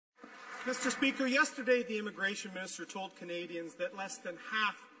Mr. Speaker, yesterday the Immigration Minister told Canadians that less than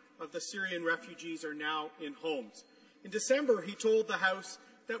half of the Syrian refugees are now in homes. In December, he told the House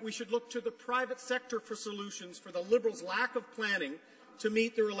that we should look to the private sector for solutions for the Liberals' lack of planning to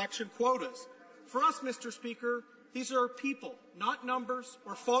meet their election quotas. For us, Mr. Speaker, these are people, not numbers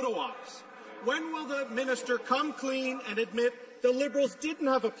or photo ops. When will the minister come clean and admit the Liberals didn't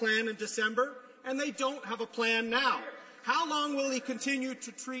have a plan in December and they don't have a plan now? How long will he continue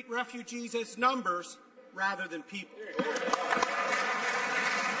to treat refugees as numbers rather than people?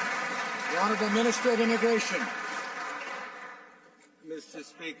 The Honourable Minister of Immigration. Mr.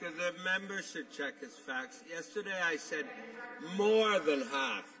 Speaker, the member should check his facts. Yesterday I said more than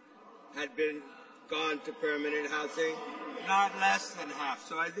half had been gone to permanent housing, not less than half.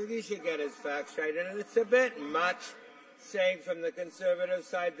 So I think he should get his facts right. And it's a bit much saying from the Conservative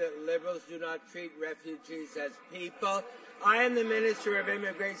side that Liberals do not treat refugees as people. I am the Minister of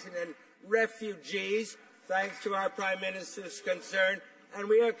Immigration and Refugees, thanks to our Prime Minister's concern, and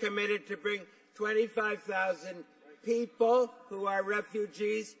we are committed to bring 25,000 people who are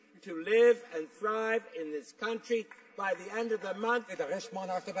refugees to live and thrive in this country by the end of the month. The Richmond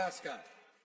Arthabaska.